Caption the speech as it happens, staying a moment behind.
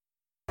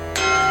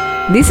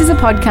This is a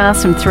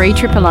podcast from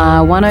 3RRR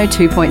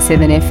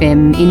 102.7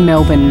 FM in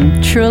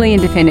Melbourne, truly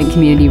independent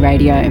community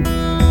radio.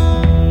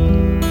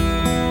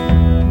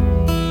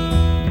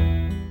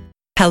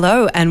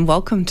 Hello and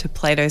welcome to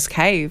Plato's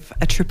Cave,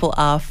 a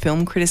RRR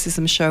film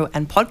criticism show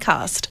and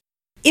podcast.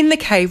 In the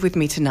cave with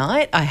me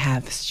tonight, I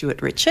have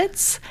Stuart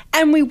Richards,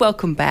 and we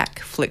welcome back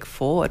Flick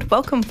Ford.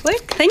 Welcome,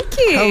 Flick. Thank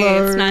you.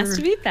 Hello. It's nice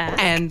to be back.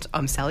 And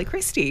I'm Sally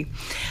Christie.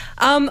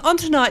 On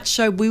tonight's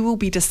show, we will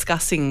be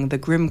discussing the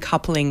grim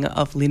coupling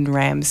of Lynn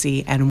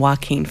Ramsay and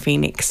Joaquin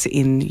Phoenix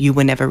in You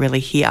Were Never Really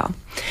Here.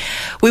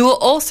 We will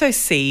also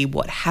see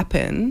what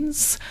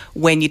happens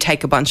when you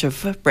take a bunch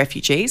of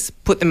refugees,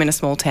 put them in a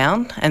small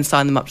town and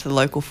sign them up to the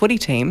local footy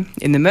team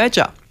in the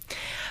merger.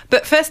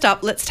 But first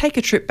up, let's take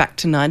a trip back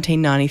to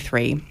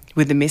 1993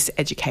 with the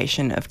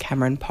miseducation of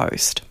Cameron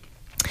Post.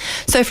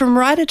 So from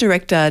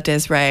writer-director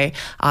Desiree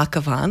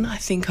Arkavan, I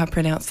think I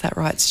pronounced that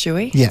right,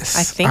 Stewie? Yes,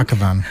 I think.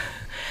 Arkavan.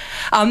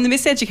 The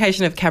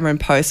miseducation of Cameron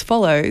Post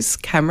follows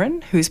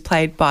Cameron, who's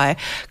played by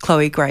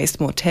Chloe Grace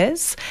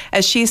Moretz,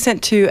 as she is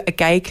sent to a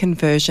gay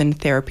conversion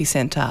therapy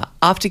centre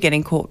after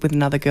getting caught with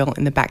another girl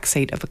in the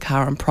backseat of a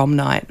car on prom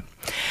night.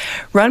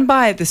 Run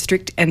by the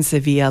strict and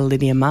severe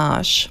Lydia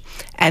Marsh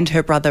and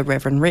her brother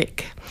Reverend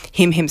Rick,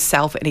 him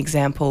himself an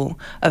example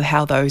of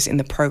how those in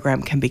the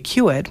program can be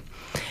cured,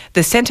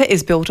 the centre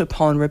is built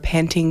upon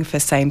repenting for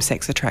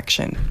same-sex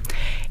attraction.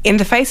 In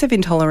the face of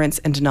intolerance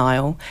and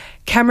denial,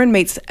 Cameron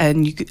meets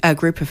a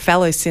group of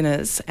fellow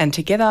sinners, and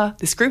together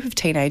this group of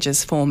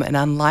teenagers form an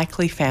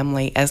unlikely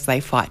family as they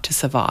fight to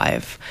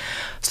survive.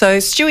 So,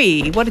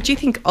 Stewie, what did you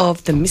think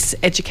of the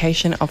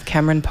miseducation of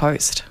Cameron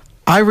Post?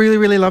 I really,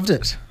 really loved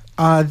it.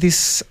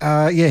 This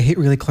hit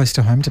really close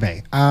to home to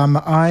me.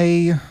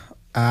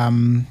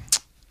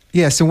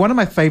 So one of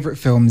my favourite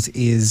films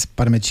is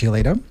But I'm a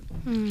Cheerleader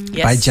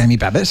by Jamie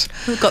Babbitt.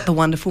 We've got the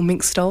wonderful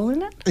Mink Stoll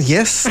in it.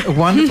 Yes,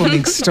 wonderful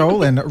Mink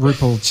Stoll and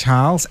RuPaul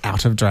Charles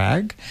out of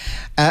drag.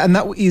 And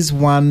that is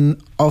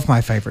one of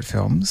my favourite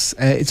films.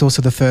 It's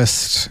also the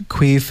first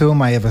queer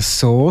film I ever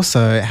saw,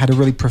 so it had a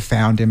really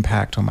profound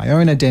impact on my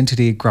own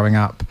identity growing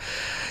up.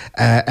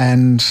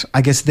 And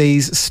I guess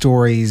these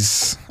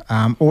stories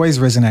always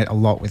resonate a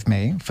lot with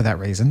me for that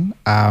reason.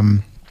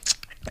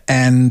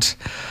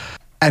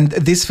 And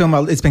this film,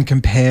 it's been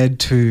compared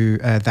to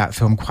that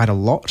film quite a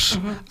lot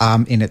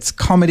in its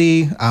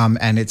comedy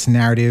and its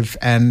narrative,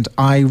 and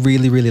I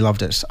really, really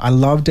loved it. I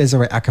love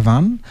Desiree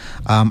Arkavan.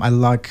 I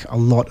like a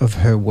lot of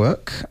her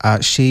work.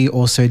 She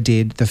also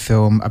did the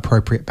film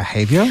Appropriate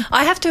Behaviour.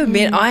 I have to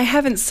admit, I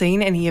haven't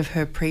seen any of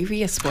her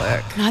previous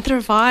work. Neither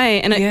have I,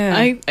 and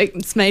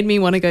it's made me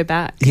want to go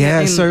back.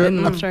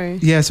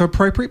 So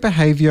Appropriate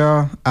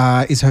Behaviour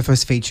is her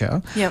first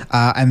feature,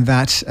 and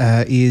that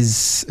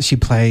is she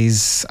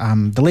plays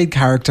the lead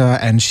character,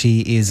 and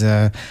she is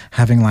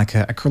having like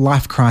a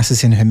life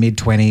crisis in her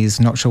mid-20s,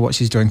 not sure what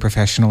she's doing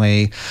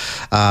professionally.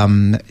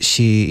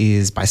 She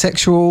is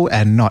bisexual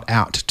and not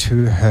out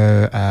to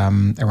her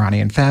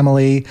Iranian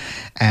family,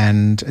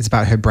 and it's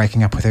about her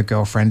breaking up with her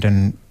girlfriend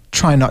and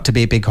trying not to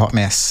be a big hot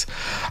mess.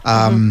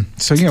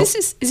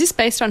 Is this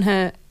based on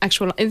her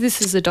actual?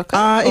 This is a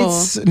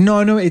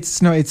documentary.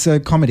 It's a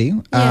comedy.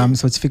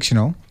 So it's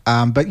fictional.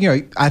 But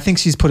I think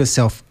she's put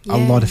a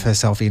lot of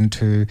herself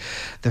into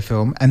the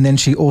film, and then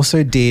she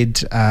also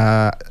did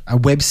a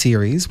web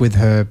series with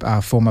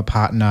her former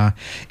partner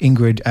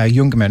Ingrid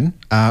Jungmann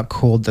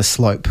called The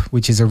Slope,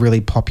 which is a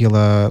really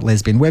popular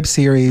lesbian web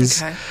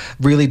series. Okay.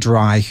 Really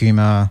dry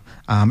humour.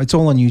 It's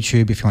all on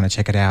YouTube if you want to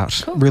check it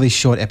out. Cool. Really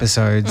short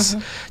episodes,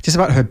 just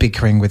about her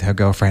bickering with her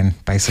girlfriend,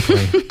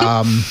 basically.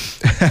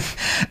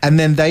 And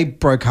then they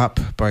broke up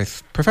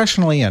both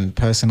professionally and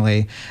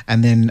personally.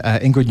 And then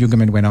Ingrid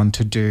Jungmann went on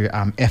to do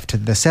F to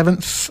the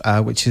Seventh,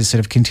 which is sort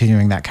of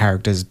continuing that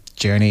character's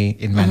journey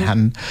in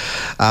Manhattan.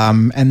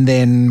 And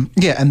then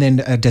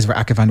Desiree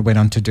Arkavan went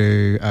on to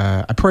do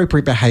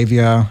Appropriate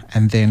Behaviour,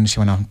 and then she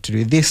went on to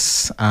do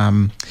this,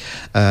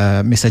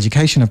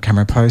 Miseducation of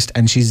Cameron Post,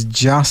 and she's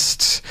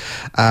just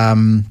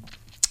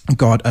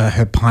got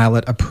her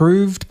pilot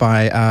approved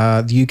by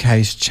the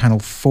UK's Channel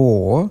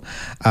 4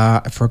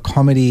 for a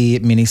comedy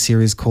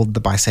miniseries called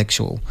The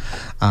Bisexual,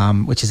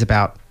 which is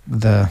about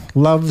the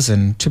loves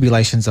and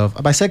tribulations of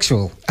a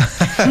bisexual.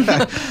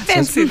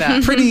 Fancy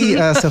that. Pretty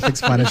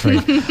self-explanatory.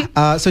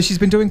 So she's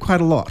been doing quite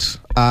a lot.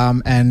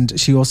 And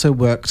she also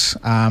wrote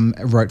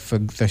for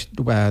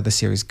the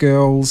series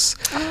Girls,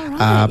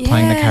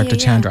 playing the character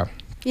Chandra.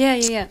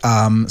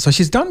 Yeah. So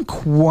she's done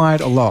quite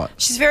a lot.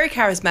 She's very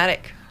charismatic.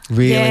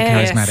 Really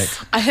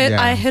charismatic.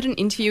 I heard an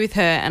interview with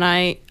her, and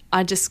I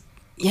just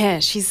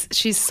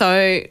she's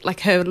so,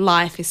 like, her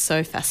life is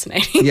so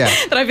fascinating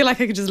that I feel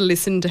like I could just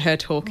listen to her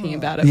talking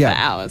about it for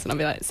hours and I'll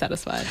be like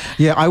satisfied.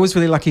 Yeah, I was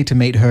really lucky to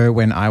meet her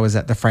when I was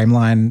at the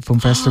Frameline Film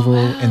Festival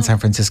in San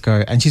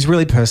Francisco, and she's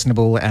really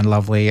personable and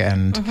lovely,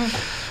 and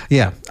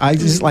I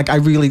just I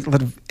really,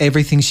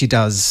 everything she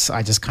does,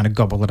 I just kind of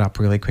gobble it up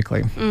really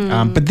quickly.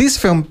 But this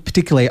film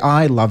particularly,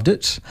 I loved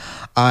it.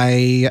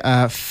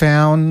 I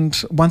found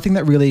one thing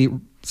that really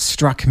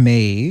struck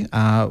me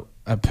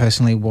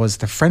personally was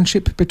the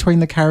friendship between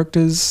the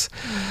characters.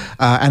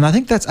 And I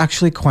think that's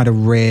actually quite a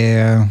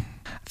rare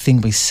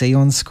thing we see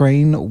on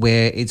screen,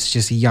 where it's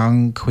just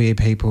young queer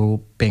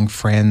people being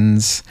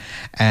friends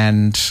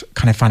and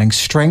kind of finding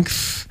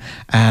strength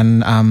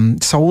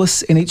and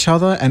solace in each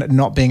other, and it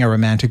not being a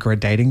romantic or a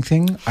dating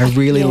thing. I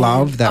really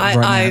love that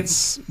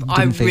romance.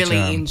 I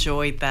really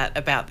enjoyed that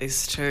about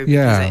this too,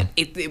 because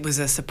it was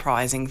a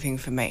surprising thing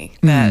for me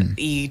that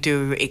you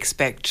do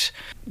expect,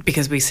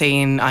 because we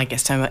see in, I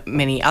guess, so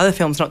many other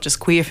films, not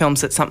just queer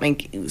films, that something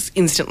is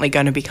instantly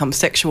going to become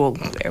sexual.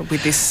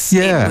 With this,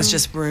 it was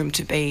just room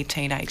to be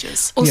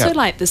teenagers. Also,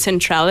 like the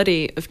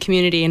centrality of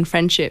community and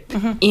friendship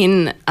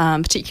in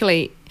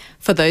particularly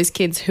for those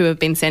kids who have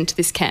been sent to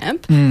this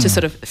camp to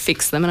sort of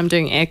fix them, and I'm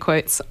doing air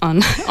quotes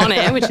on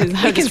air, which is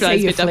I just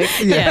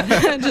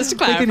realised just to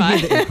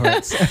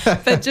clarify.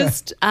 But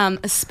just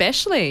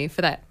especially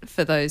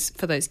for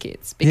those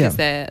kids, because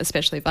they're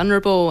especially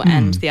vulnerable,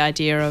 and the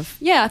idea of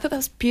I thought that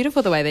was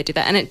beautiful the way they did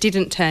that, and it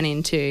didn't turn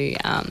into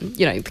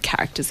the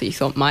characters that you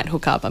thought might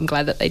hook up. I'm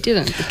glad that they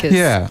didn't, because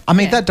I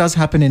mean that does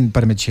happen in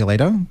But I'm a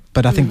Cheerleader,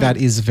 but I think that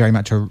is very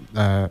much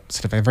a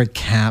sort of a very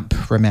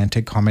camp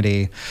romantic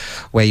comedy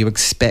where you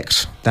expect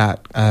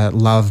that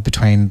love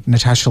between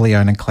Natasha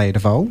Lyonne and Clea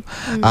Duvall.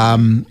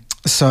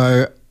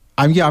 So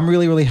I'm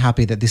really, really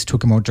happy that this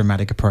took a more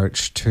dramatic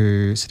approach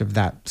to sort of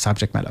that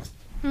subject matter.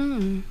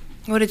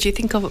 What did you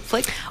think of it,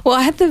 Flick? Well,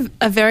 I had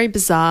a very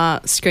bizarre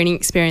screening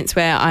experience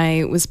where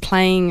I was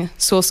playing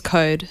Source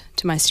Code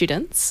to my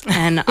students,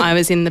 and I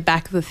was in the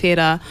back of the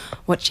theatre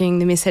watching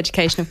The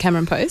Miseducation of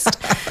Cameron Post.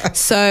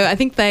 So I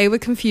think they were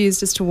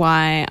confused as to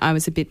why I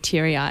was a bit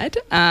teary-eyed,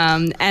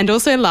 and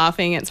also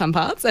laughing at some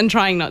parts and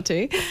trying not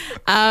to.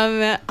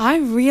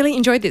 I really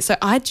enjoyed this. So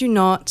I do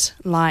not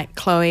like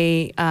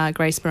Chloe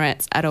Grace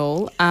Moretz at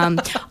all.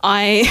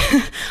 I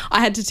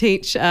had to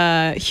teach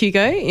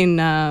Hugo in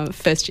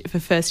for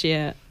first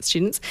year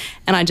students,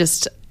 and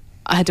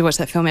I had to watch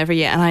that film every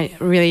year, and I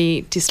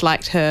really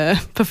disliked her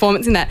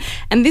performance in that.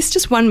 And this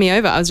just won me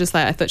over. I was just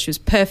like, I thought she was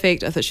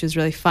perfect. I thought she was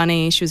really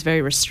funny. She was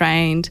very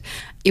restrained.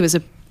 It was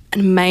an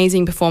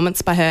amazing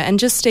performance by her. And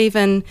just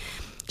even,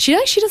 she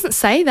actually doesn't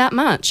say that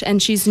much,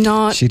 and she's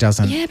not. She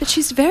doesn't. Yeah, but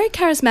she's very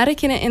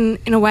charismatic in it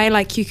in a way,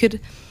 like you could,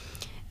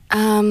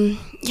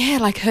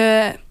 like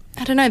her,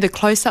 I don't know, the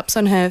close-ups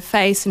on her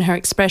face and her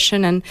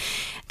expression, and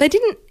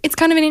it's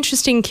kind of an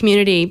interesting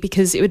community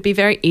because it would be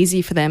very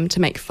easy for them to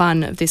make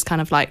fun of this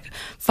kind of like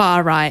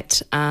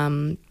far-right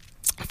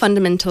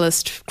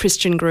fundamentalist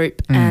Christian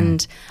group.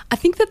 And I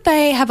think that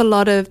they have a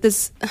lot of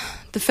this.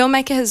 The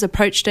filmmaker has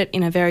approached it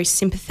in a very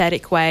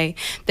sympathetic way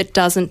that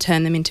doesn't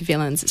turn them into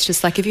villains. It's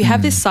just like if you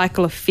have this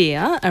cycle of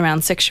fear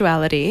around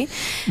sexuality,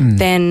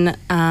 then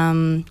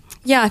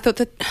I thought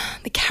that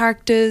the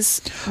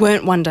characters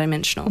weren't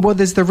one-dimensional. Well,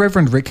 there's the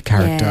Reverend Rick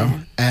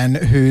character, and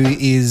who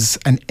is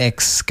an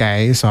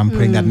ex-gay, so I'm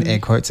putting that in air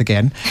quotes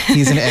again.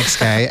 He's an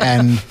ex-gay,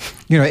 and,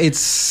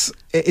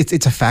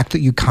 it's a fact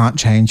that you can't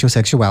change your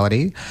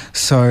sexuality.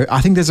 So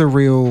I think there's a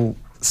real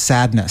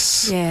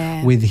sadness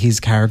with his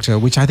character,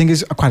 which I think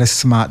is quite a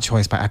smart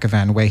choice by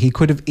Akavan, where he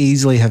could have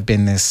easily have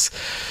been this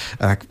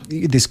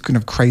kind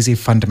of crazy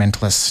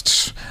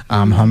fundamentalist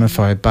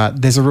homophobe,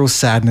 but there's a real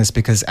sadness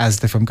because as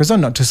the film goes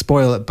on, not to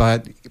spoil it,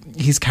 but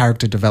his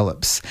character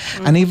develops.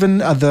 And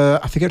even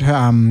I forget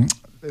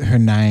her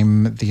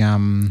name,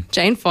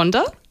 Jane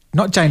Fonda?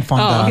 Not Jane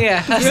Fonda. Oh,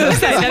 yeah. That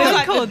is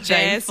like called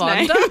Jane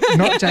Fonda.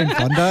 Not Jane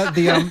Fonda.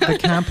 The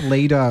camp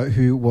leader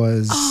who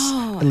was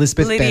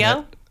Elizabeth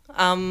Lydia.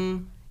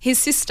 Bennett. His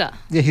sister.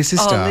 Yeah, his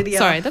sister. Oh, Lydia.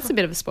 Sorry, that's a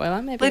bit of a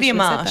spoiler. Maybe Lydia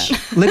Marsh.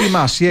 Lydia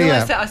Marsh,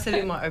 yeah. I said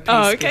it in my opening.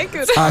 Oh, okay,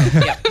 good.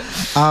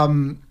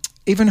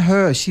 Even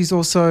her, she's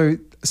also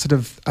sort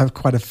of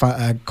quite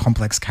a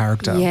complex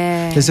character.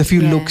 Yeah. There's a few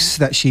looks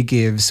that she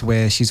gives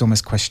where she's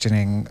almost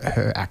questioning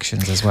her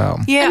actions as well.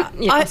 Yeah,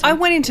 I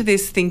went into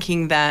this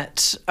thinking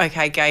that,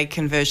 gay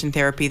conversion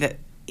therapy, that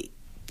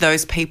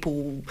those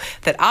people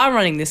that are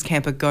running this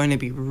camp are going to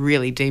be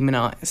really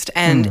demonised.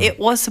 And it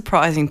was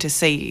surprising to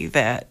see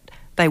that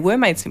they were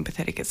made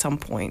sympathetic at some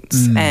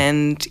points,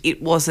 and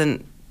it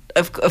wasn't.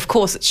 Of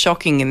course, it's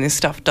shocking and this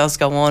stuff does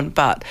go on,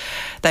 but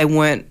they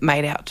weren't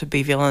made out to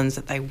be villains,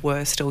 that they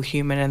were still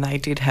human and they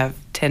did have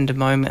tender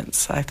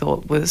moments. I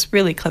thought was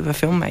really clever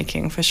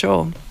filmmaking for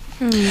sure.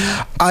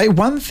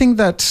 One thing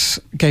that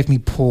gave me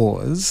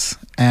pause,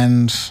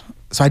 and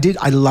so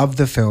I love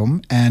the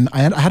film, and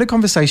I had a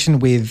conversation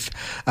with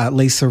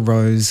Lisa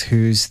Rose,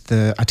 who's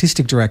the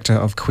artistic director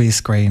of Queer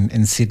Screen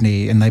in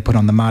Sydney, and they put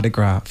on the Mardi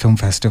Gras Film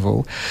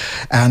Festival.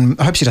 And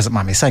I hope she doesn't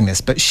mind me saying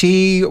this, but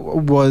she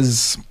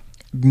was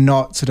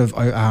not sort of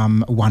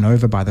won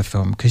over by the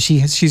film because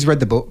she's read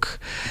the book,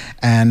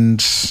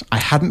 and I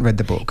hadn't read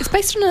the book. It's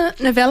based on a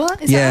novella,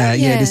 is that right?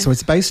 Yeah, it is. So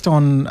it's based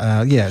on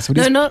So it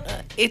is.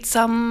 It's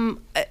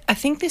I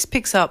think this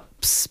picks up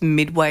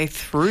midway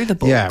through the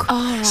book. Yeah.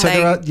 Oh, right. So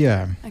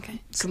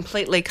Okay.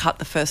 Completely cut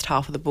the first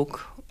half of the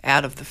book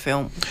out of the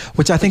film,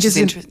 which I think is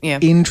an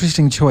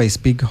interesting choice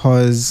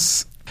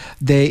because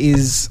There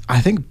is,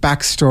 I think,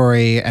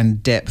 backstory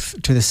and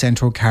depth to the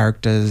central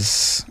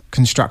character's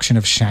construction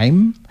of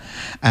shame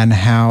and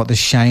how the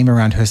shame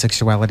around her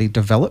sexuality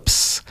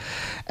develops.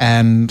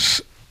 And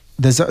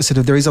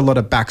there is a lot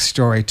of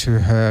backstory to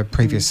her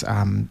previous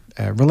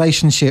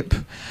relationship,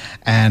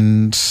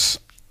 and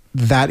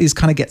that is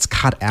kind of gets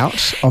cut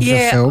out of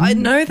the film. I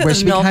know that where the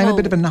she novel, became a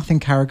bit of a nothing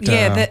character.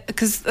 Yeah,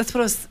 because that's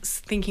what I was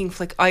thinking.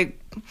 Flick,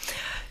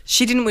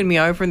 she didn't win me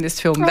over in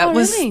this film. That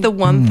was really? the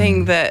one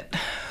thing that,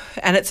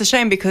 and it's a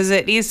shame because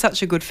it is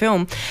such a good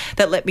film,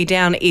 that let me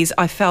down. Is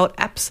I felt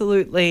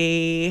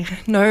absolutely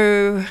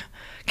no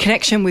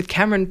connection with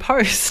Cameron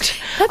Post.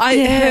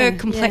 Her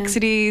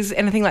complexities,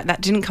 anything like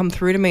that, didn't come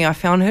through to me. I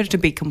found her to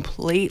be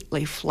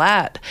completely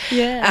flat.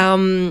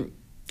 Yeah.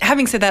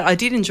 Having said that, I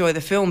did enjoy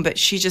the film, but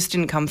she just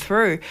didn't come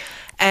through.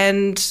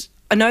 And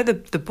I know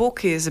the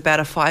book is about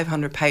a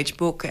 500-page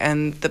book,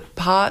 and the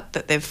part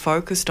that they've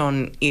focused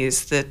on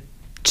is the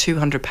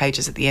 200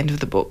 pages at the end of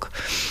the book.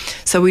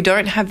 So we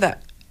don't have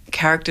that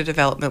character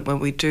development where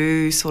we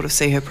do sort of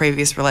see her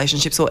previous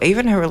relationships or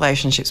even her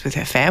relationships with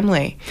her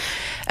family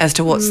as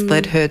to what's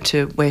led her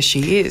to where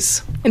she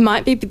is. It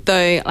might be,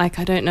 though, like,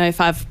 I don't know if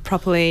I've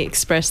properly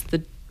expressed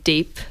the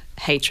deep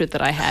hatred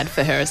that I had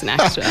for her as an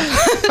actor.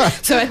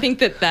 So I think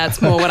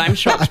that's more what I'm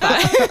shocked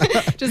by.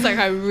 Just like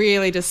I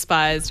really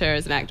despised her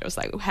as an actor. I was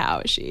like, how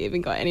has she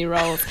even got any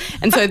roles?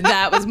 And so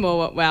that was more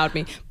what wowed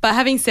me. But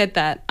having said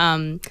that,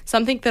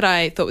 something that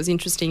I thought was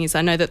interesting is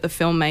I know that the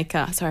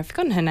filmmaker, sorry, I've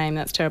forgotten her name,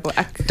 that's terrible.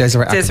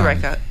 Desiree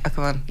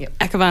Akhavan. Yep.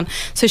 Akhavan.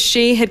 So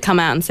she had come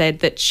out and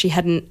said that they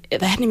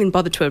hadn't even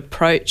bothered to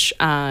approach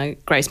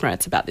Grace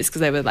Moretz about this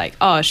because they were like,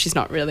 oh, she's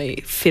not really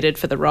fitted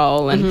for the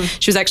role. And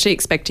she was actually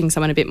expecting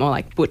someone a bit more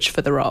like Butch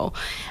for the role.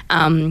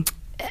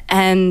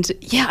 And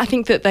yeah, I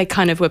think that they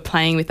kind of were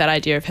playing with that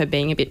idea of her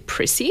being a bit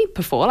prissy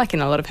before, like in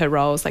a lot of her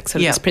roles, like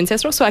sort of this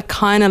princess role. So I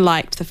kind of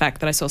liked the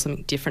fact that I saw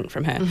something different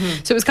from her.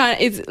 So it was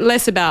it's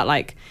less about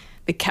like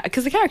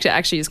because the character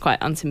actually is quite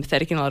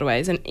unsympathetic in a lot of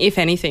ways, and if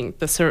anything,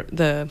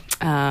 the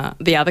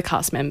other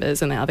cast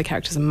members and the other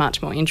characters are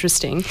much more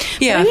interesting.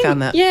 Yeah, I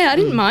found that. Yeah, I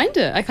didn't mind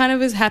it. I kind of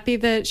was happy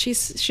that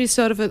she's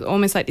sort of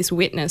almost like this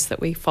witness that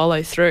we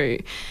follow through,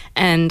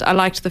 and I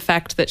liked the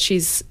fact that she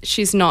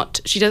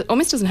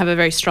almost doesn't have a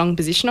very strong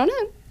position on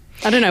it.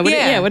 I don't know.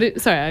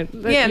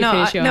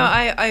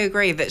 I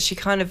agree that she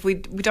kind of we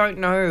don't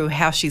know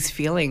how she's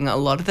feeling a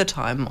lot of the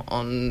time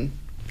on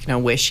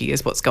where she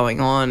is, what's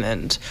going on,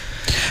 and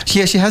she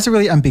has a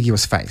really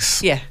ambiguous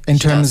face. Yeah, in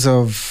terms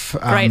of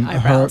great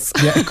eyebrows.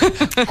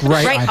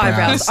 Great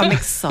eyebrows. I'm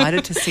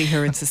excited to see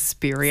her in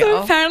Suspiria.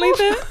 So apparently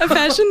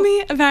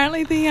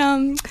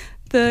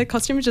the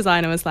costume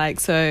designer was like,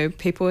 so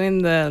people in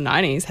the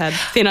 90s had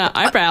thinner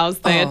eyebrows.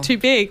 They are too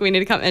big. We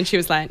need to come. And she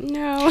was like,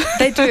 no.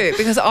 They do,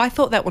 because I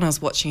thought that when I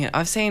was watching it.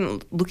 I've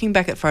seen, looking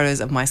back at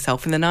photos of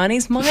myself in the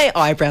 90s, my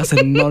eyebrows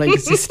are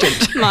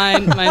non-existent.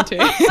 Mine too.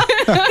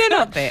 They're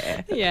not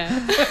there.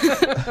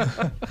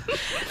 Yeah.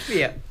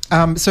 Yeah.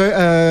 So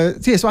I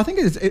think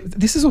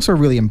this is also a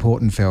really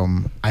important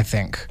film, I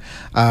think.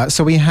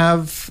 So we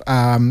have,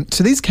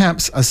 so these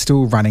camps are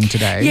still running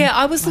today. Yeah,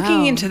 I was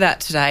looking into that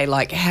today.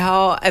 Like,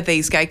 how are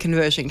these gay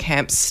conversion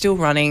camps still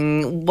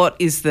running? What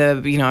is the,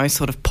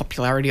 sort of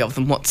popularity of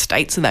them? What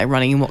states are they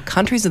running? In what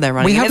countries are they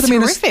running? We have them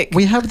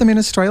in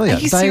Australia. Are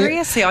you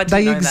serious? I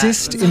didn't know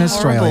exist in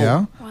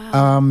Australia.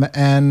 Wow.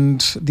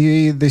 And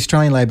the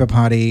Australian Labor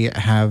Party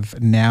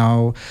have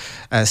now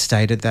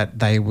stated that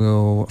they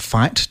will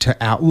fight to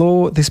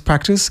outlaw this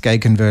practice, gay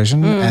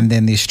conversion, and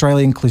then the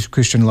Australian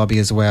Christian lobby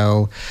as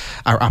well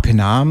are up in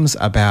arms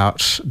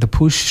about the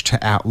push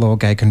to outlaw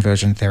gay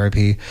conversion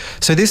therapy.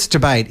 So this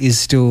debate is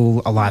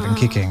still alive and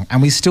kicking,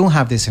 and we still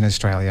have this in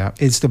Australia.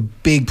 It's the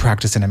big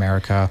practice in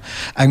America.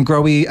 And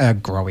Chloe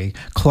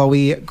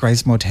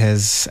Grace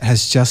Moretz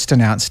has just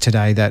announced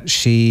today that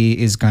she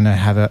is going to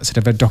have a sort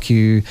of a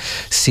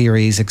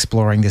docu-series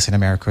exploring this in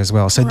America as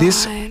well. So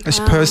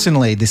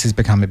personally, this has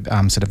become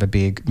sort of a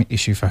big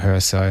issue for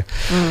her. So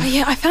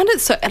yeah, I found it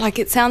so, like,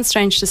 it sounds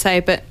strange to say,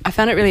 but I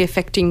found it really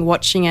affecting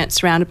watching it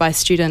surrounded by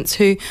students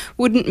who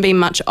wouldn't be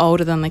much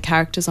older than the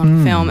characters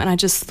on film. And I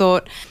just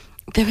thought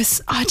I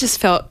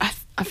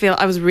feel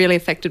I was really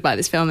affected by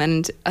this film,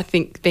 and I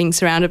think being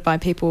surrounded by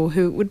people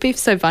who would be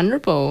so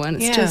vulnerable,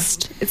 and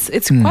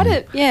it's quite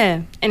a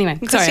anyway.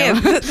 Sorry,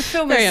 the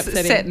film is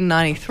set in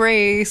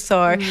 '93,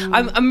 so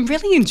I'm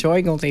really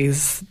enjoying all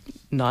these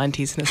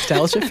 90s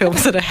nostalgia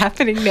films that are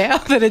happening now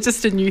that are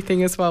just a new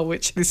thing as well,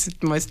 which this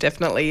most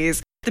definitely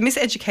is. The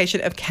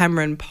Miseducation of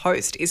Cameron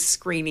Post is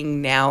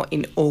screening now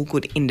in all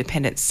good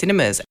independent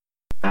cinemas.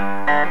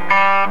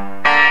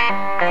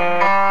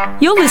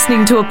 You're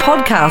listening to a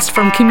podcast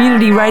from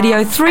Community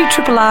Radio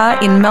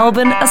 3RRR in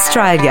Melbourne,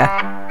 Australia.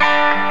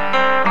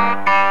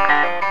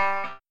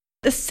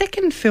 The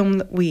second film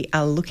that we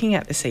are looking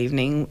at this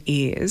evening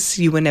is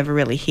You Were Never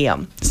Really Here.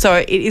 So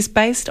it is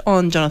based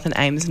on Jonathan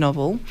Ames'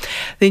 novel.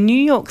 The New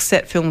York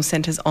set film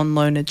centres on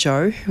Loner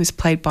Joe, who is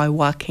played by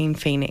Joaquin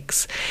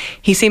Phoenix.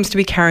 He seems to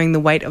be carrying the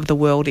weight of the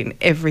world in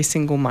every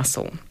single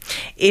muscle.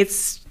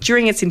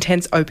 During its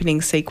intense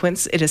opening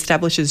sequence, it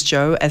establishes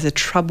Joe as a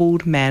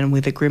troubled man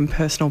with a grim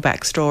personal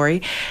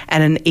backstory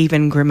and an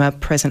even grimmer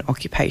present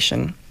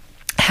occupation.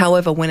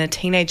 However, when a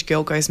teenage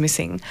girl goes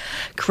missing,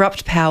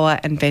 corrupt power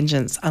and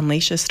vengeance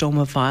unleash a storm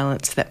of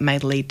violence that may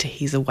lead to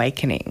his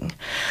awakening.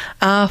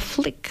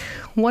 Flick,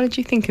 what did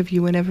you think of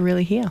You Were Never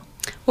Really Here?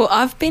 Well,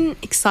 I've been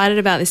excited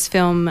about this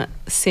film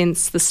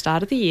since the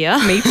start of the year.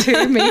 Me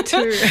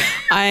too.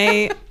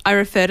 I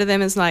refer to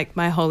them as like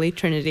my holy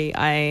trinity.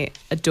 I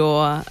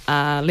adore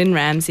Lynn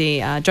Ramsey,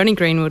 Johnny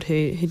Greenwood,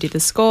 who did the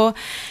score,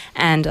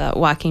 and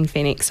Joaquin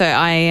Phoenix. So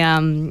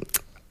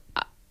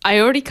I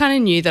already kind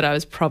of knew that I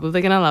was probably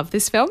going to love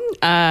this film.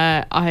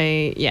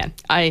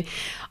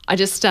 I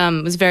just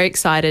was very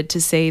excited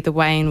to see the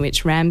way in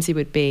which Ramsey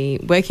would be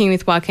working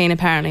with Joaquin.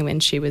 Apparently, when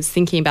she was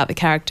thinking about the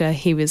character,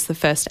 he was the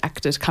first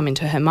actor to come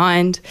into her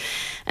mind.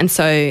 And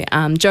so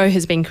Joe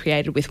has been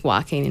created with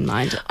Joaquin in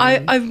mind.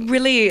 I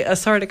really,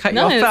 sorry to cut you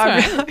off, but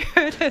right. I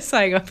heard her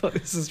saying, I thought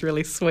this was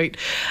really sweet,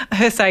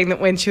 her saying that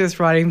when she was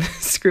writing the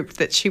script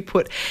that she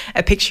put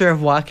a picture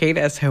of Joaquin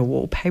as her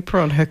wallpaper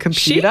on her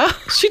computer.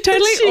 She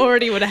totally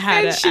already would have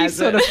had it. She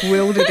sort of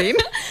willed it in.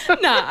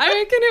 No, I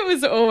reckon it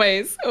was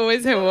always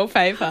her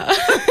wallpaper.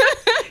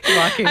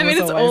 I mean,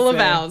 it's all of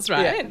ours,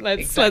 right? Yeah,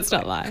 let's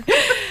not lie.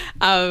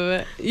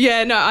 I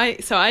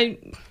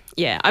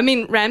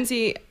mean,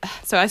 Ramsey.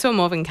 So I saw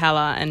Morven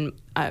Caller, and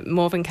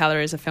Morven Caller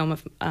is a film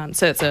of.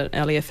 So it's an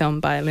earlier film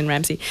by Lynn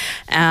Ramsey.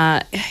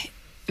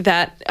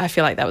 That I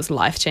feel like that was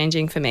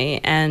life-changing for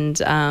me,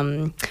 and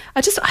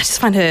I just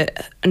find her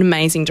an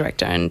amazing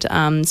director, and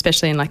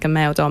especially in like a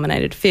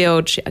male-dominated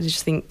field, I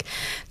just think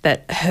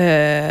that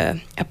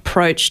her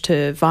approach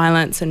to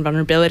violence and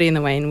vulnerability and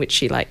the way in which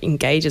she like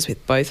engages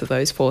with both of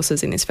those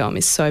forces in this film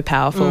is so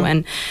powerful.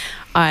 And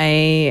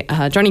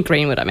Johnny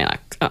Greenwood, I mean,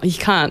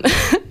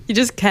 you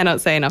just cannot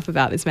say enough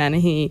about this man.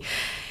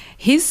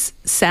 His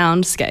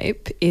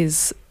soundscape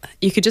is,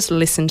 you could just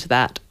listen to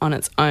that on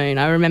its own.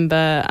 I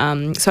remember,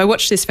 so I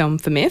watched this film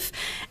for Myth,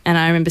 and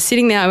I remember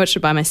sitting there, I watched it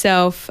by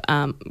myself,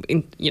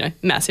 in,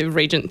 massive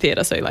Regent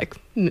Theatre, so like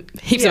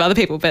heaps of other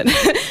people, but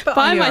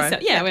by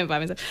myself. I went by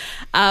myself.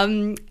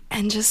 And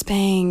just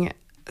being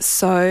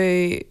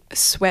so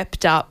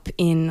swept up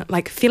in,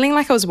 like, feeling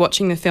like I was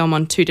watching the film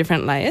on two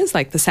different layers,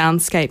 like the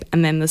soundscape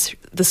and then the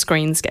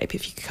screenscape,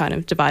 if you could kind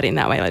of divide it in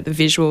that way, like the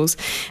visuals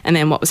and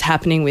then what was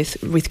happening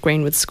with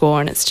Greenwood's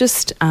score. And it's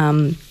just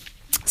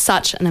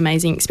such an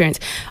amazing experience.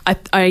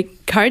 I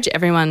encourage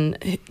everyone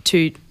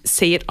to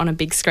see it on a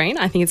big screen.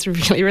 I think it's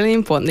really, really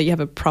important that you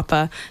have a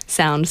proper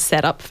sound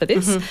setup for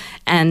this.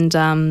 And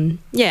I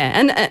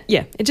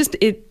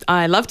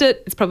loved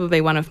it. It's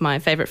probably one of my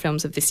favourite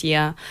films of this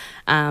year.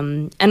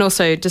 And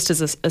also, just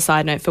as a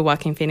side note for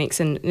Joaquin Phoenix,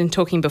 and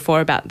talking before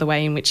about the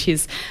way in which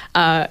his,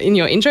 in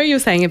your intro, you were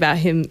saying about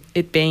him,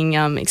 it being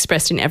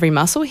expressed in every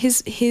muscle.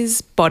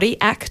 His body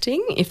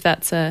acting, if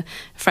that's a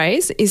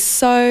phrase, is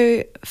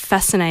so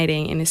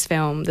fascinating in this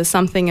film. There's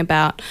something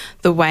about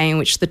the way in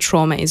which the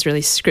trauma is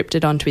really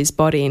scripted onto his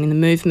body, and in the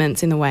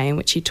movements, in the way in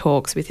which he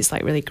talks with this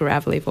like really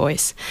gravelly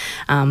voice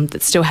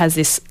that still has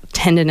this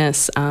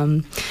tenderness.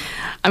 I'm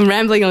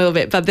rambling a little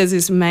bit, but there's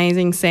this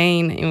amazing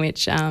scene in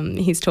which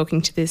he's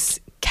talking to this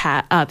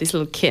cat, this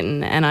little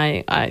kitten, and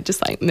I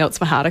just like melts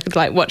my heart. I could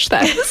like watch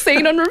that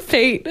scene on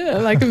repeat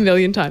like a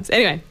million times.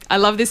 Anyway, I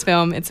love this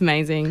film. It's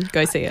amazing.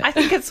 Go see it. I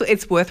think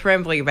it's worth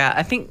rambling about.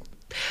 I think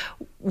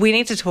we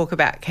need to talk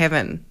about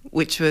Kevin,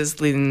 which was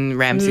Lynn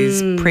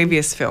Ramsey's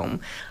previous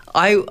film.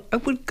 I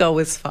would go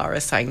as far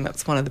as saying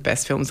that's one of the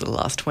best films of the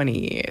last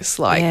 20 years.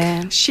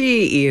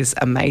 She is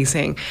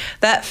amazing.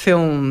 That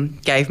film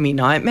gave me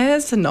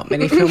nightmares, and not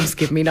many films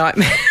give me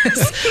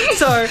nightmares.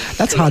 So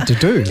that's hard to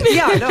do.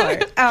 Yeah,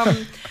 I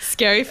know.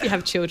 Scary if you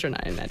have children,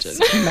 I imagine.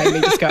 You made me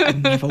just go, I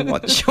never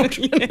want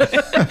children.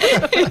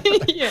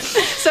 Yeah.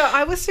 So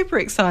I was super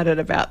excited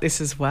about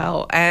this as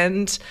well.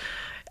 And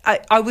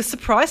I was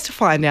surprised to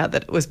find out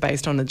that it was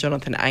based on a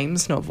Jonathan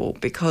Ames novel,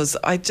 because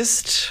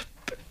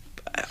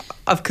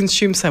I've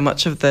consumed so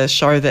much of the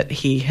show that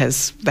he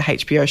has, the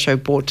HBO show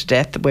Bored to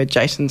Death, where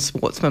Jason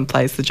Schwartzman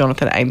plays the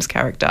Jonathan Ames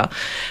character,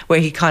 where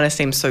he kind of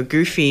seems so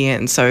goofy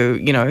and so,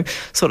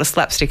 sort of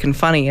slapstick and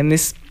funny. And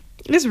this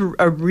is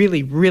a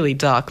really, really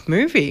dark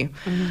movie,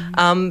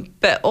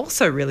 but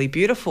also really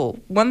beautiful.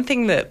 One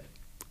thing that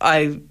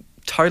I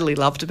totally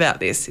loved about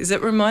this is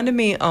it reminded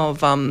me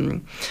of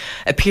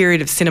a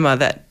period of cinema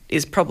that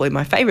is probably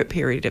my favourite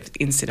period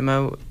in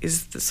cinema,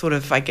 is the sort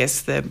of, I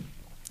guess, the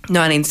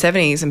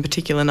 1970s, in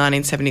particular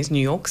 1970s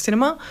New York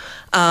cinema,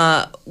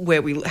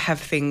 where we have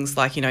things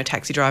like,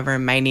 Taxi Driver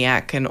and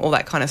Maniac and all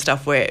that kind of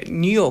stuff, where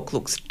New York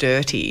looks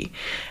dirty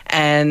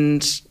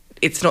and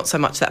it's not so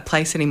much that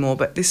place anymore.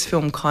 But this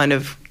film kind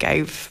of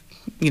gave,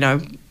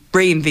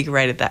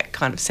 reinvigorated that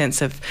kind of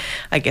sense of,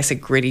 I guess, a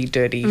gritty,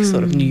 dirty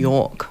sort of New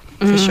York.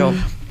 for sure.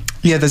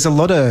 Yeah, there's a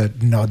lot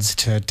of nods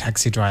to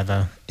Taxi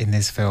Driver in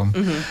this film.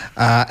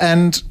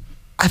 And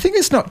I think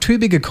it's not too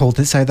big a call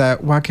to say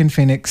that Joaquin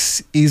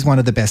Phoenix is one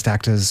of the best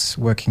actors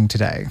working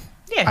today.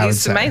 Yeah,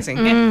 he's amazing.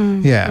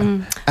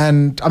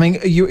 And I mean,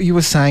 you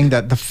were saying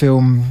that the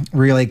film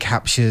really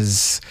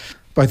captures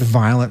both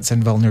violence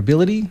and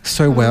vulnerability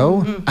so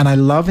well. And I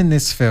love in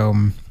this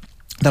film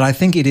that I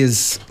think it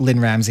is Lynn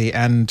Ramsey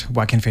and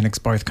Joaquin Phoenix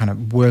both kind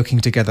of working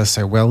together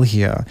so well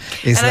here.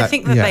 I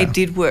think that they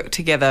did work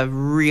together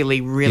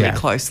really, really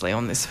closely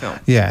on this film.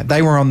 Yeah,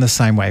 they were on the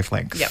same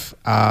wavelength.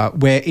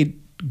 Where it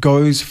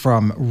goes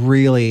from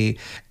really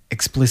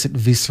explicit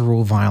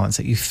visceral violence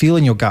that you feel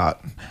in your gut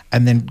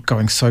and then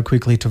going so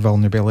quickly to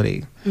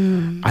vulnerability.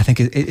 I think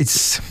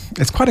it's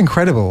quite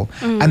incredible.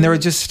 And there are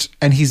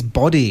and his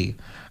body,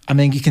 I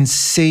mean, you can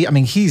see, I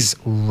mean, he's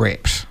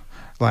ripped.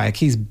 Like,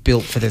 he's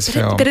built for this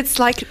film. But it's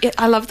like,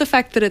 I love the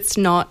fact that it's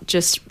not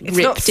just ripped. It's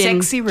not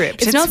sexy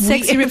ripped. It's not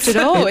sexy ripped at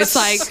all. It's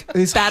like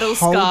battle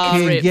scar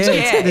ripped. Yeah,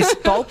 it's this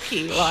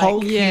bulky,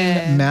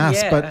 hulking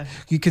mass. But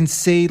you can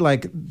see,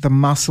 like, the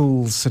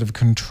muscles sort of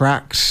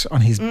contract on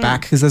his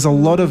back because there's a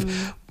lot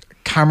of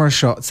camera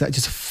shots that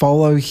just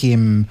follow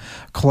him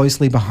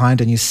closely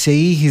behind and you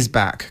see his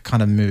back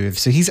kind of move.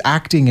 So he's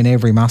acting in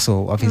every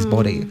muscle of his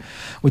body,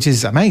 which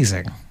is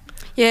amazing.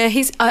 Yeah,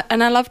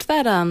 and I loved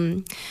that.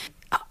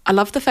 I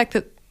love the fact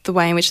that the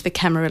way in which the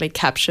camera really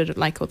captured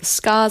like all the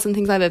scars and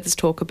things like that. There's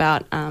talk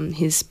about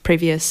his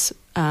previous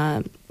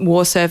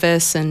war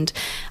service, and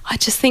I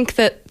just think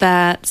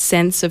that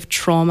sense of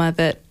trauma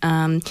that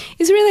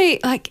is really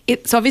like,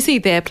 it's obviously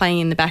there playing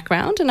in the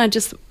background, and I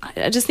just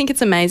think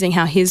it's amazing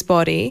how his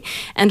body,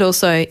 and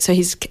also so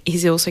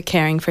he's also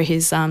caring for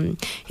his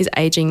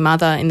aging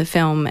mother in the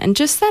film, and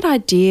just that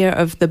idea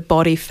of the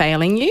body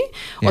failing you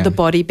or the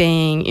body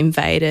being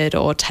invaded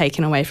or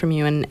taken away from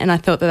you, and I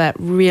thought that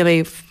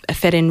really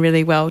fed in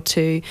really well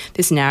to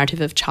this narrative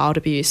of child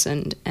abuse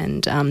and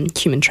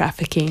human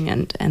trafficking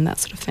and that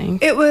sort of thing.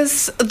 It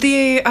was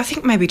I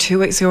think maybe 2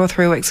 weeks ago or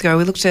 3 weeks ago,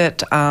 we looked at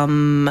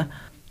Don't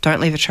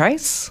Leave a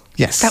Trace.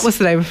 Yes. That was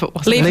the name of it,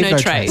 wasn't Leave it? No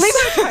Trace. Leave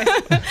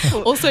No Trace.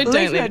 Also, Don't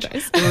Leave a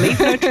Trace. Leave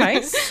No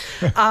Trace.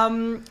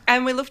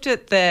 And we looked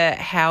at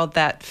how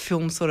that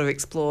film sort of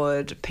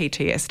explored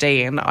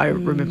PTSD, and I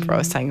remember I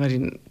was saying I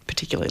didn't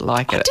particularly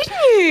like it. Didn't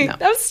you? No.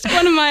 That was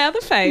one of my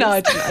other faves. No,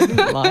 I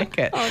didn't like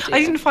it. Oh, dear. I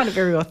didn't find it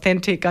very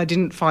authentic. I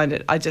didn't find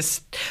it,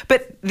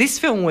 but this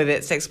film with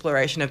its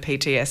exploration of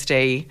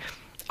PTSD,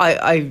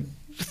 I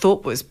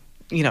thought was,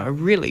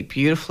 really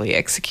beautifully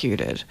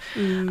executed.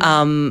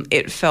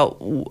 It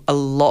felt a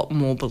lot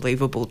more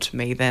believable to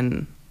me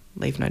than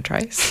Leave No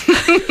Trace.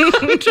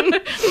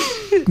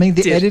 I mean,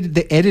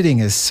 the editing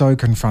is so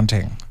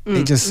confronting.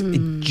 It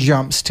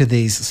jumps to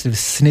these sort of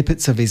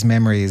snippets of his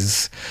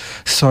memories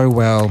so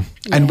well.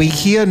 Yeah. And we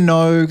hear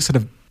no sort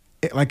of,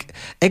 like,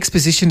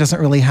 exposition doesn't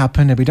really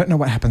happen and we don't know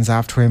what happens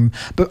after him.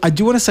 But I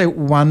do want to say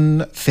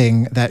one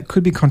thing that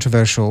could be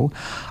controversial.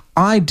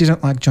 I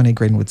didn't like Johnny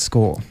Greenwood's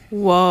score.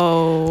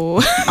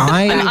 Whoa.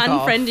 I'm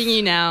unfriending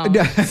you now,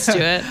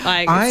 Stuart.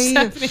 Like,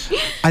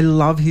 I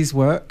love his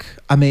work.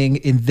 I mean,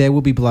 in There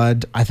Will Be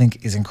Blood, I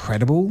think is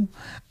incredible.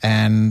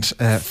 And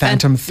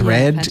Phantom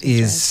Thread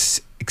is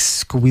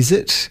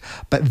exquisite.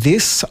 But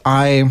this,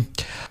 I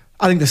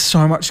think there's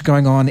so much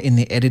going on in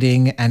the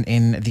editing and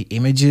in the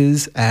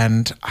images,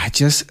 and I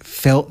just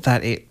felt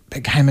that it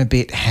became a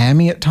bit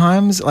hammy at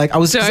times. Like I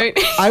was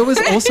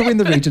also in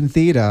the Regent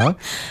Theatre.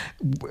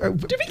 Did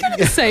we go to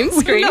the same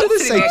screen? Not the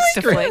same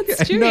screen.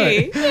 That's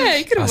Stewie. No. Yeah,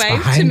 you could have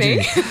waved to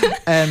me.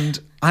 And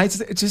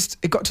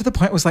it got to the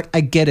point where it was like,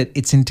 I get it.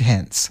 It's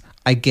intense.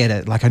 I get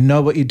it. Like I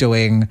know what you're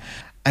doing.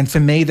 And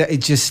for me, that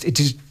it just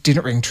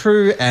didn't ring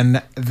true,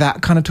 and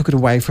that kind of took it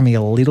away from me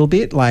a little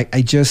bit. Like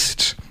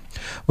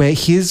where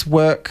his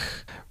work,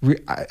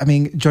 I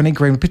mean, Johnny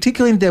Greenwood,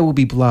 particularly in There Will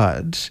Be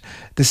Blood,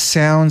 the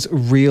sounds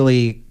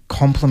really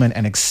complement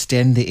and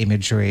extend the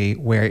imagery,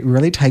 where it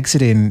really takes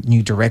it in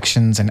new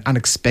directions and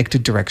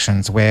unexpected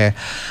directions, where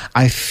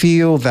I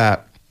feel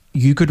that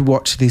you could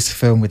watch this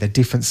film with a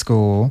different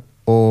score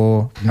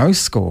or no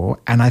score,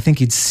 and I think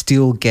you'd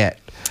still get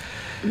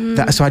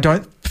that.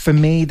 So for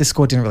me, the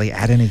score didn't really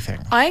add anything.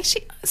 I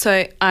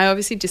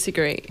obviously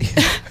disagree.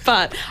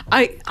 But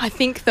I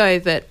think, though,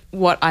 that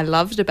what I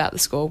loved about the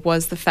score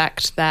was the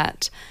fact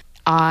that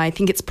I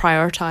think it's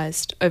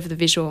prioritised over the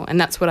visual, and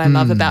that's what I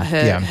love about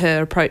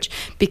her approach,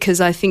 because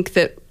I think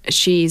that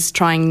she's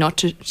trying not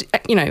to,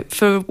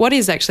 for what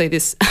is actually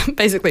this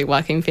basically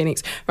Joaquin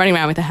Phoenix running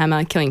around with a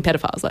hammer killing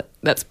pedophiles. Like,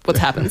 that's what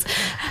happens.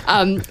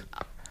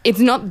 It's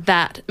not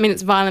that. I mean,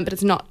 it's violent, but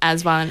it's not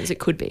as violent as it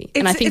could be.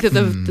 And I think that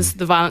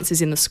the violence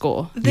is in the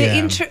score.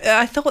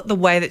 I thought the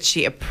way that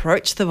she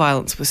approached the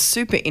violence was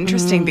super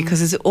interesting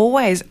because it's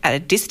always at a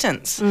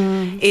distance.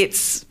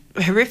 It's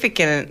horrific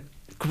and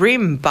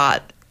grim,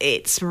 but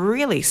it's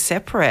really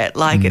separate.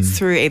 Like it's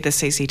through either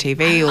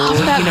CCTV or,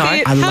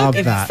 I love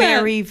that.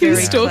 Very, very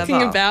Who's talking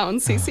clever. about on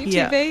CCTV?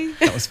 Yeah.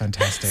 That was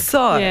fantastic.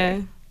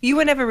 So, You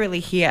Were Never Really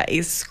Here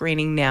is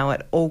screening now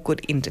at all good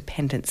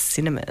independent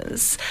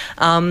cinemas.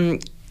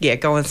 yeah,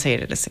 go and see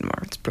it at a cinema.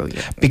 It's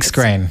brilliant. Big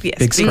screen. Yes,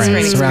 big screen.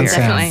 Surround experience.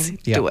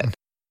 sound. Definitely. Do it.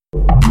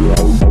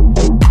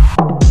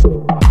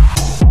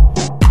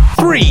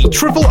 3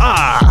 Triple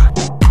R.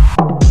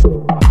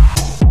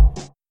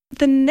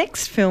 The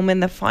next film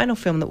and the final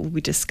film that we'll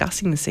be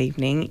discussing this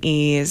evening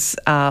is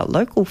a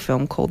local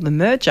film called The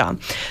Merger.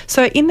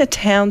 So in the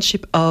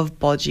township of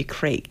Bodgy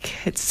Creek,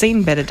 it's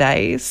seen better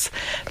days.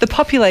 The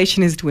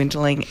population is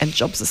dwindling and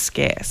jobs are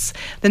scarce.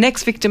 The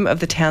next victim of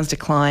the town's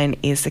decline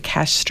is the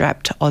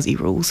cash-strapped Aussie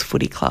Rules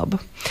Footy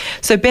Club.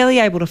 So barely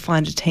able to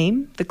find a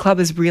team, the club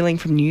is reeling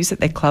from news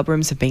that their club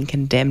rooms have been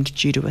condemned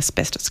due to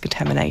asbestos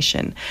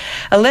contamination.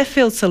 A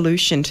left-field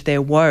solution to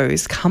their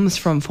woes comes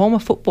from former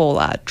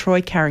footballer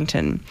Troy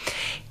Carrington.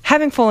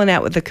 Having fallen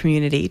out with the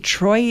community,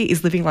 Troy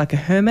is living like a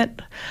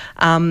hermit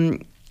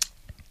on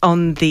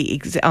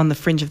the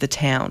fringe of the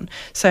town.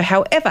 So,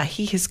 however,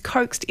 he is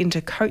coaxed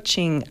into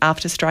coaching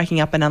after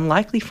striking up an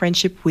unlikely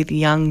friendship with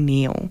young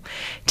Neil.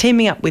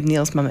 Teaming up with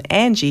Neil's mum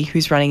Angie,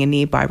 who's running a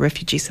nearby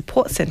refugee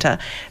support centre,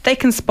 they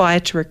conspire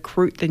to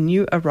recruit the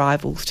new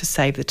arrivals to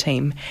save the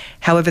team.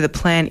 However, the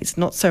plan is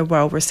not so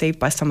well received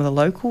by some of the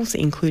locals,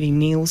 including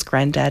Neil's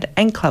granddad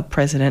and club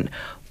president,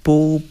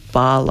 Bull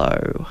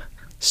Barlow.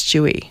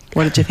 Stewie,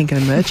 what did you think of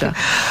The Merger?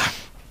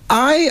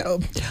 I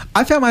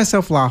found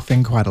myself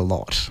laughing quite a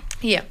lot.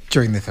 Yeah.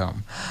 During the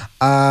film.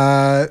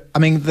 I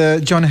mean,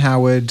 the John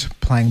Howard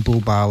playing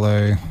Bull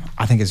Barlow,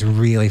 I think is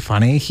really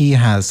funny. He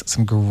has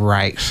some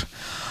great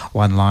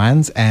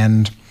one-lines,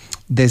 and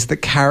there's the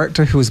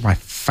character who is my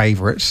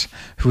favourite,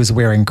 who is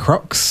wearing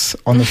Crocs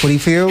on the footy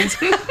field,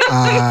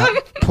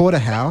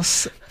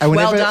 Porterhouse.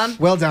 Well done.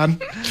 Well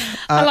done.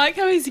 I like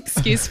how his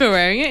excuse for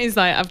wearing it is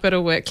like, I've got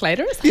to work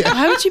later.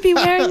 Why would you be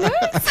wearing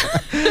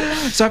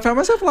those? So I found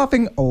myself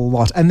laughing a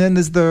lot. And then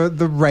there's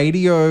the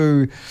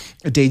radio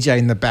DJ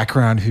in the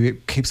background who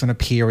keeps on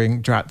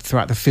appearing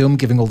throughout the film,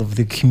 giving all of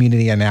the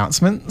community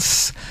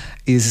announcements,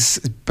 is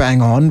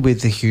bang on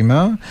with the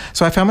humour.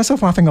 So I found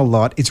myself laughing a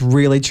lot. It's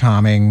really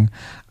charming.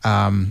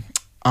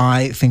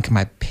 I think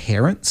my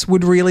parents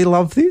would really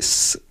love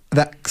this.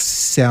 That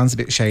sounds a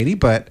bit shady,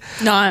 but...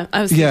 No, I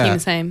was thinking the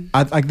same.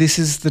 This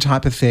is the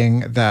type of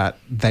thing that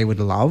they would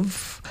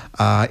love.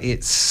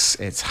 It's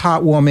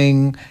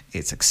heartwarming.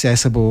 It's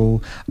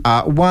accessible.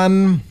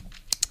 One,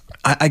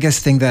 I guess,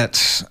 thing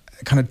that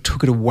kind of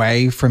took it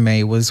away from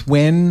me was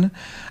when,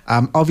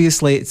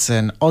 obviously, it's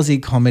an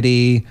Aussie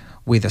comedy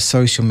with a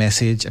social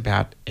message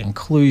about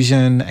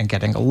inclusion and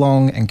getting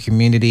along and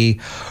community.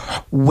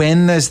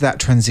 When there's that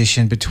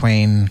transition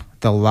between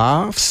the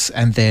laughs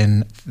and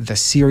then the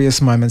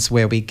serious moments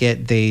where we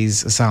get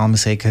these asylum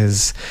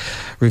seekers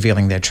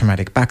revealing their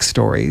traumatic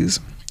backstories,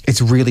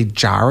 it's really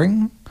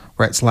jarring,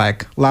 where it's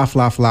like, laugh,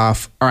 laugh,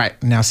 laugh. All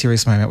right, now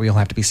serious moment, we all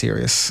have to be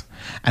serious.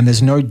 And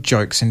there's no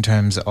jokes in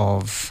terms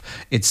of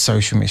its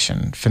social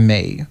mission for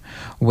me,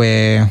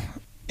 where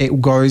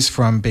it goes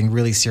from being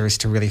really serious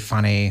to really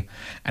funny,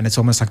 and it's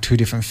almost like two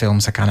different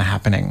films are kind of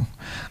happening.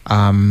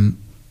 But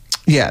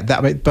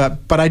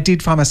I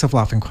did find myself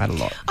laughing quite a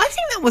lot. I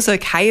think that was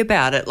okay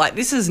about it. Like,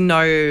 this is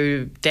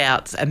no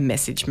doubt a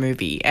message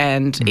movie,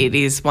 and it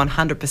is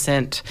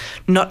 100%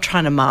 not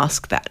trying to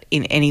mask that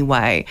in any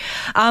way.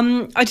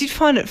 I did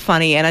find it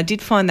funny, and I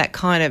did find that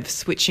kind of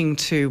switching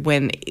to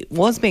when it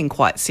was being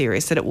quite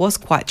serious, that it was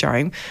quite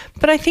jarring,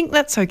 but I think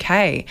that's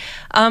okay.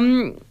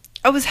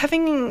 I was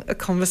having a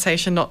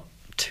conversation not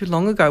too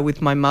long ago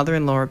with my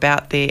mother-in-law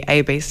about the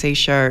ABC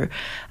show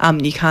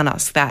You Can't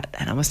Ask That,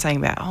 and I was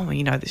saying about,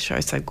 this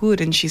show's so good,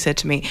 and she said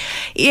to me,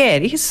 yeah,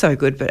 it is so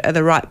good, but are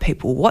the right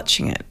people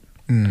watching it?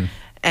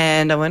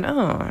 And I went,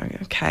 oh,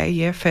 okay,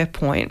 yeah, fair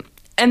point.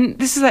 And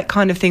this is that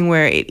kind of thing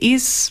where it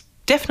is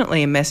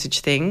definitely a message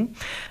thing,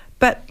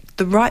 but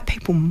the right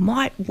people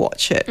might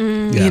watch it,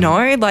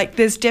 like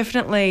there's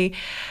definitely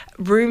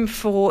room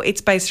for,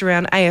 it's based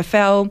around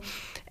AFL.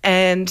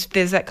 And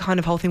there's that kind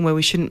of whole thing where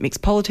we shouldn't mix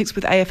politics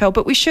with AFL,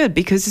 but we should,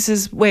 because this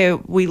is where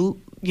we,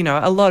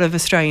 a lot of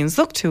Australians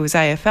look to is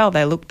AFL.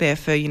 They look there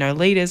for,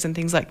 leaders and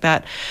things like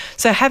that.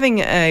 So having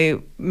a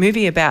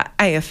movie about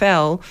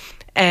AFL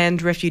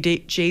and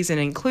refugees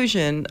and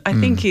inclusion, I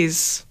think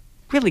is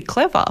really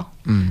clever.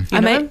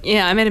 I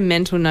made a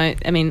mental note.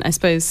 I mean, I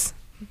suppose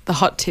the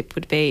hot tip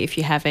would be if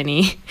you have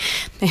any,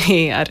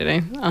 maybe, I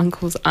don't know,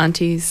 uncles,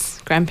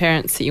 aunties,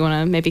 grandparents that you want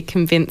to maybe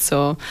convince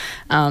or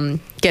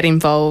get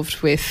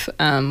involved with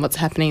what's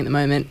happening at the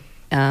moment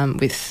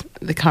with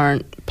the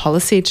current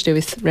policy to do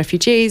with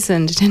refugees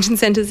and detention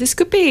centres. This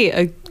could be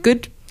a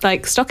good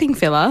stocking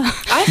filler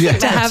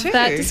to have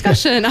that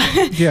discussion.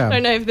 I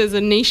don't know if there's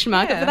a niche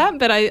market for that,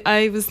 but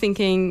I was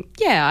thinking,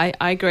 I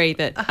agree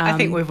that... I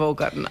think we've all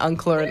got an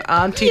uncle or an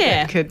auntie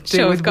that could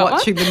do with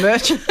watching The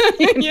Merger.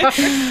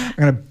 I'm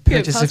going to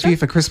purchase a few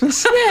for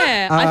Christmas.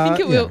 Yeah, I think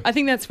it will. I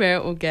think that's where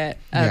it will get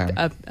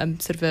a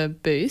sort of a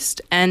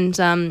boost. And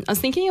I was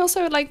thinking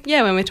also,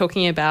 when we're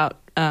talking about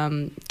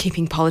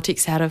keeping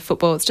politics out of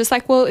football, it's just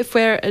if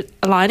we're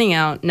aligning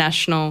our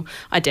national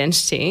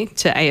identity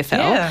to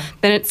AFL,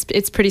 then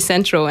it's pretty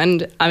central.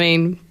 And I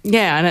mean,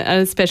 and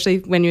especially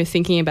when you're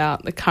thinking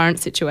about the current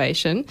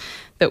situation,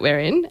 that we're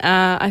in.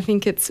 I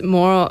think it's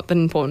more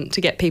than important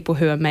to get people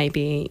who are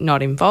maybe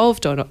not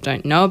involved or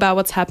don't know about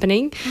what's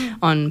happening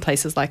on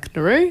places like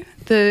Nauru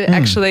to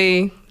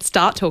actually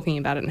start talking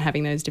about it and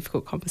having those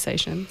difficult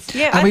conversations.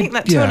 Yeah, I think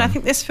that too, and I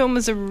think this film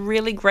is a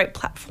really great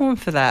platform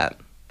for that.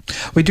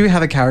 We do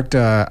have a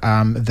character,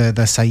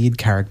 the Saeed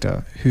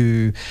character,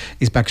 who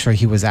is backstory.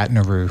 He was at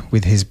Nauru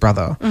with his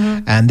brother,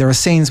 and there are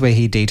scenes where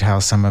he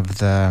details some of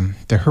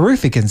the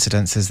horrific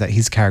incidences that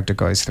his character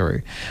goes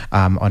through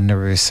on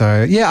Nauru.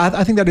 So yeah,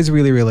 I think that is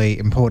really, really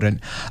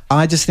important.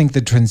 I just think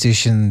the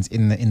transitions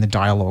in the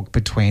dialogue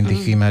between the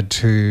humour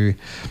to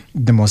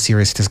the more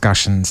serious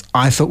discussions,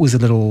 I thought was a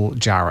little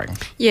jarring.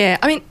 Yeah,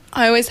 I mean,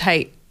 I always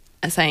hate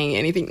saying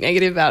anything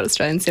negative about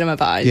Australian cinema,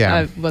 but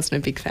I wasn't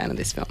a big fan of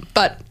this film.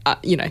 But,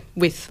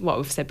 with what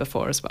we've said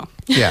before as well.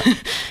 Yeah.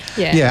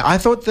 Yeah, I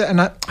thought that, and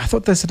I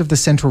thought the sort of the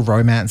central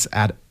romance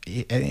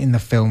in the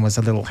film was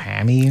a little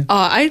hammy. Oh,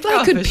 I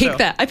could pick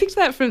that. I picked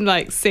that from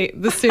as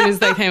soon as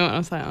they came out. I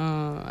was like,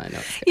 I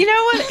know. You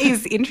know what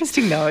is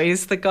interesting though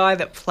is the guy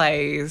that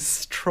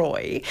plays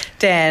Troy,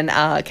 Dan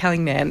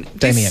Callanan.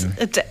 Damien?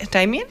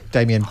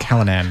 Damien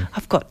Callanan.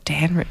 I've got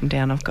Dan written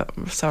down.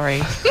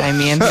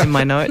 Damien in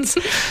my notes.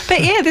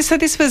 But yeah, this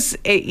was,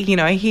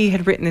 he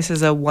had written this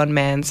as a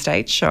one-man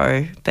stage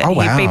show that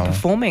he'd been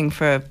performing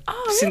for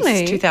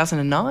since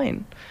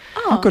 2009.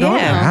 Oh, good on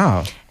him.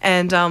 Wow.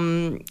 And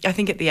I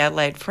think at the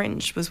Adelaide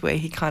Fringe was where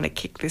he kind of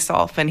kicked this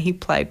off, and he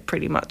played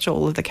pretty much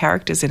all of the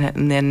characters in it,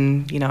 and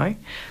then,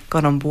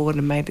 got on board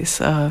and made this,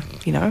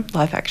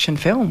 live action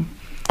film.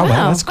 Oh,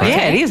 wow, that's great.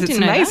 Yeah, it is. It's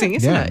amazing,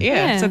 isn't it?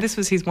 Yeah. Yeah. So this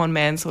was his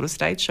one-man sort of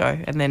stage show,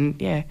 and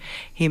then,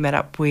 he met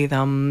up with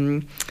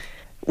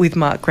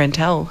Mark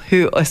Grentel,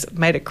 who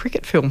made a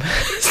cricket film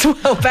as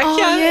well.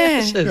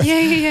 Yeah. So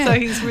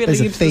he's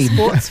really into the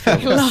sports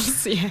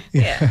films.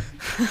 Yeah.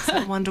 So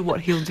I wonder what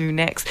he'll do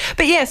next.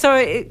 But yeah,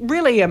 so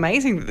really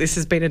amazing that this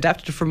has been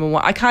adapted from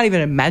I can't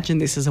even imagine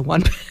this as a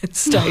one-man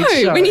stage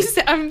show. When you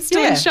say, I'm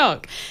still in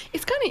shock.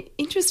 It's kind of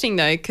interesting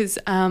though, because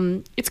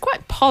it's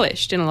quite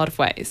polished in a lot of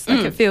ways.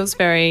 Like it feels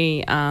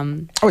very...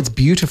 it's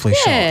beautifully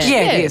shot.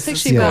 Yeah, it is.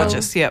 It's actually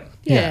gorgeous. Yep.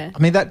 Yeah. I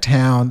mean, that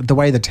town, the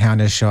way the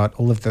town is shot,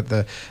 all of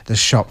the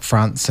shop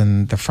fronts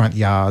and the front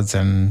yards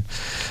and,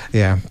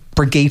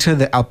 Brigitte,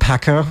 the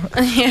alpaca.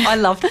 I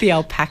loved the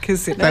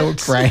alpacas in it. They were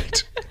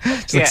great.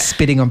 Just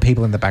spitting on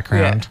people in the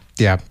background.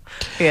 Yeah.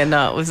 Yeah,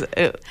 no,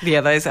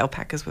 those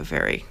alpacas were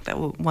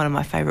one of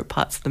my favourite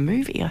parts of the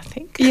movie, I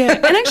think. Yeah,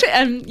 and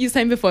actually, you were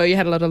saying before you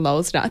had a lot of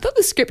lulls now. I thought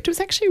the script was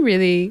actually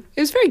it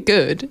was very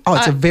good. Oh,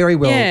 it's a very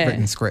well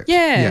written script.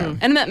 Yeah,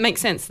 and that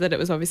makes sense that it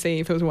was obviously,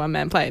 if it was a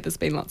one-man play, there's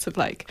been lots of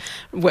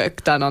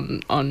work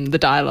done on the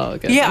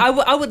dialogue.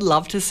 I would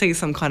love to see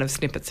some kind of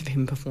snippets of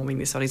him performing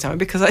this on his own,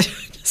 because I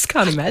just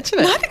can't imagine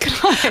it. Neither can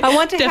I. I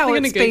wonder how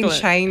it's been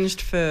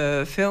changed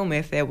for film,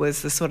 if there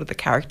was the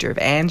character of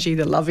Angie,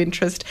 the love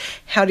interest.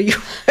 How do you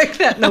work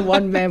that in a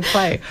one-man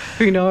play?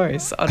 Who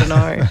knows? I don't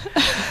know.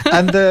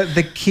 And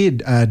the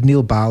kid,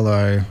 Neil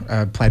Barlow,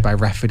 played by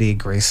Rafferty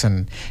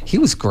Greason, he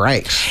was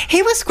great.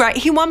 He was great.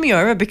 He won me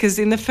over, because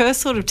in the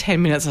first sort of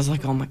 10 minutes I was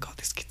like, oh my God,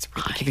 this kid's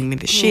really giving me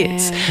the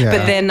shits. Yeah.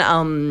 But then...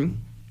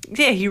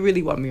 he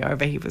really won me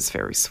over. He was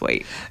very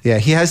sweet. Yeah,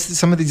 he has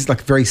some of these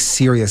very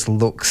serious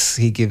looks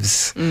he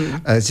gives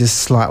just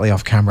slightly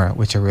off camera,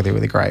 which are really,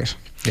 really great.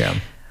 Yeah.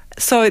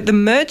 So The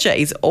Merger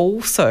is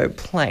also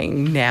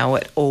playing now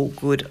at all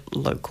good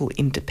local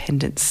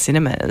independent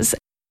cinemas.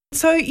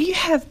 So you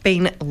have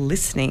been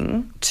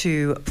listening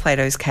to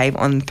Plato's Cave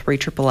on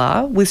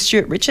 3RRR with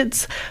Stuart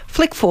Richards,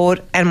 Flick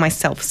Ford and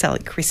myself, Sally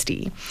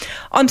Christie.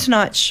 On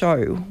tonight's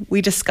show,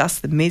 we discuss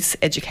The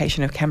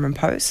Miseducation of Cameron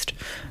Post,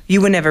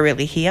 You Were Never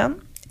Really Here,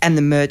 and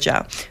The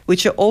Merger,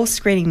 which are all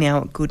screening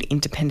now at good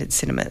independent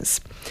cinemas.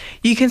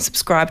 You can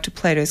subscribe to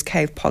Plato's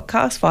Cave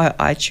podcast via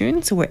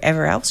iTunes or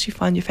wherever else you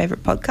find your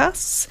favourite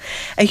podcasts.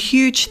 A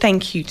huge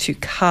thank you to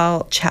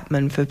Carl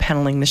Chapman for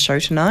panelling the show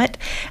tonight,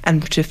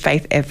 and to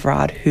Faith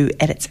Everard, who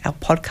edits our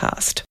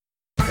podcast.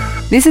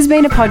 This has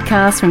been a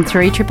podcast from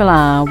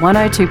 3RRR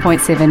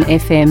 102.7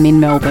 FM in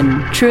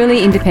Melbourne.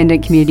 Truly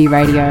independent community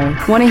radio.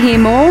 Want to hear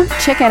more?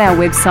 Check out our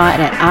website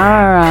at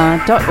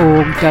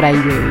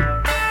rrr.org.au.